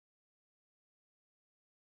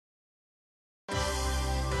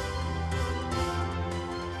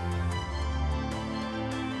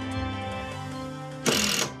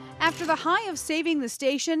After the high of saving the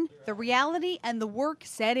station, the reality and the work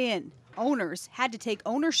set in. Owners had to take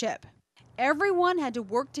ownership. Everyone had to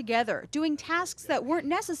work together, doing tasks that weren't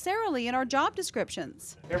necessarily in our job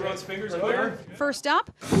descriptions. Everyone's fingers clear. First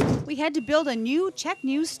up, we had to build a new CHEK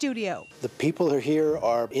News studio. The people who are here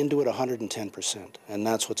are into it 110%, and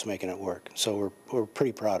that's what's making it work. So we're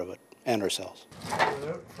pretty proud of it, and ourselves.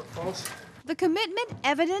 The commitment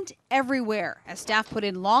evident everywhere as staff put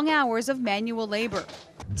in long hours of manual labor.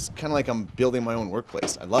 It's kind of like I'm building my own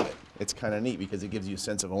workplace. I love it. It's kind of neat because it gives you a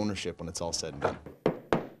sense of ownership when it's all said and done.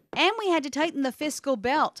 And we had to tighten the fiscal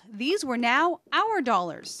belt. These were now our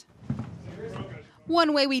dollars.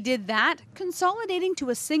 One way we did that, consolidating to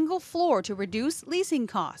a single floor to reduce leasing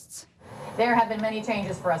costs. There have been many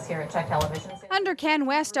changes for us here at CHEK Television. Under Can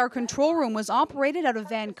West, our control room was operated out of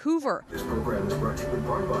Vancouver. This program is brought to you in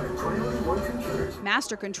part by Triangle One Computers.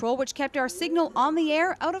 Master Control, which kept our signal on the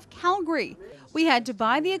air, out of Calgary. We had to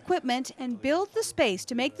buy the equipment and build the space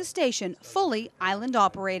to make the station fully island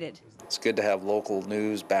operated. It's good to have local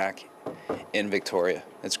news back in Victoria.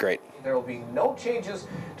 It's great. There will be no changes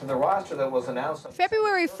to the roster that was announced.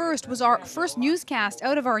 February 1st was our first newscast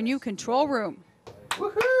out of our new control room.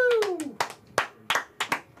 Woohoo!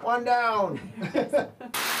 One down.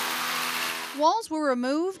 Walls were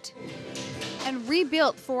removed and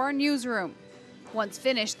rebuilt for our newsroom. Once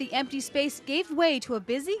finished, the empty space gave way to a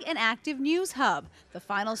busy and active news hub, the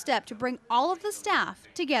final step to bring all of the staff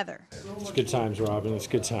together. It's good times, Robin. It's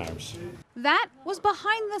good times. That was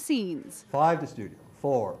behind the scenes. 5 to studio,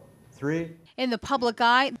 4, 3. In the public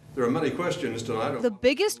eye, There are many questions tonight. the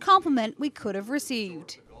biggest compliment we could have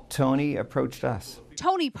received. Tony approached us.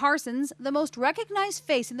 Tony Parsons, the most recognized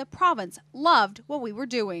face in the province, loved what we were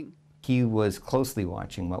doing. He was closely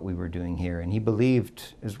watching what we were doing here, and he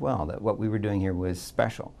believed as well that what we were doing here was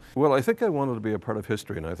special. Well, I think I wanted to be a part of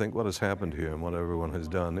history, and I think what has happened here and what everyone has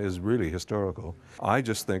done is really historical. I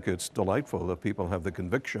just think it's delightful that people have the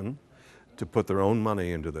conviction to put their own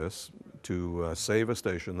money into this, to save a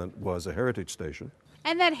station that was a heritage station.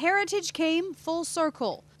 And that heritage came full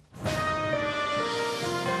circle.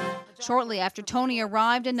 Shortly after Tony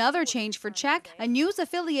arrived, another change for CHEK, a news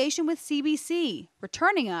affiliation with CBC,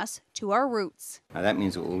 returning us to our roots. That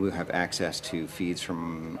means that we'll have access to feeds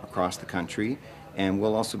from across the country, and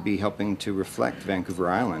we'll also be helping to reflect Vancouver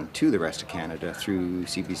Island to the rest of Canada through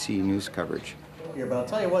CBC news coverage. Here, but I'll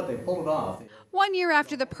tell you what, they pulled it off. 1 year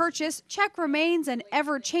after the purchase, CHEK remains an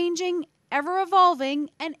ever-changing, ever-evolving,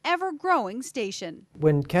 and ever-growing station.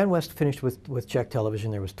 When Can West finished with CHEK Television,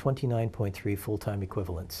 there was 29.3 full-time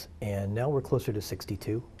equivalents, and now we're closer to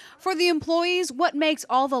 62. For the employees, what makes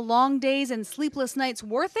all the long days and sleepless nights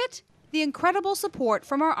worth it? The incredible support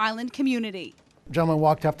from our island community. A gentleman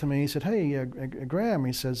walked up to me, he said, "Hey, Graham,"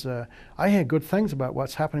 he says, "I hear good things about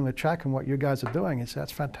what's happening with CHEK and what you guys are doing." He said,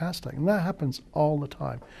 "That's fantastic." And that happens all the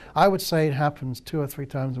time. I would say it happens 2 or 3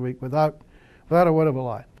 times a week without a word of a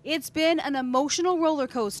lie. It's been an emotional roller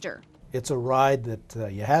coaster. It's a ride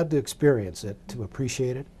that you had to experience it to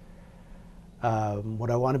appreciate it. Would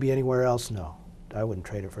I want to be anywhere else? No. I wouldn't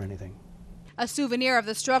trade it for anything. A souvenir of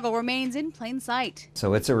the struggle remains in plain sight.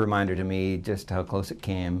 So it's a reminder to me just how close it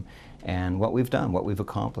came and what we've done, what we've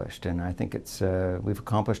accomplished. And I think we've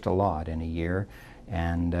accomplished a lot in a year,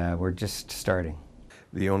 and we're just starting.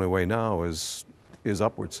 The only way now is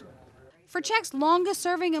upwards. For CHEK's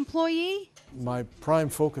longest-serving employee, my prime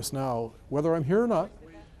focus now, whether I'm here or not,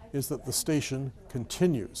 is that the station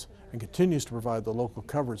continues to provide the local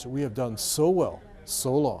coverage that we have done so well,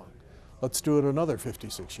 so long. Let's do it another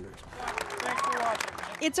 56 years.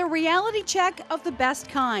 It's a reality check of the best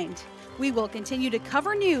kind. We will continue to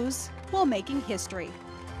cover news while making history.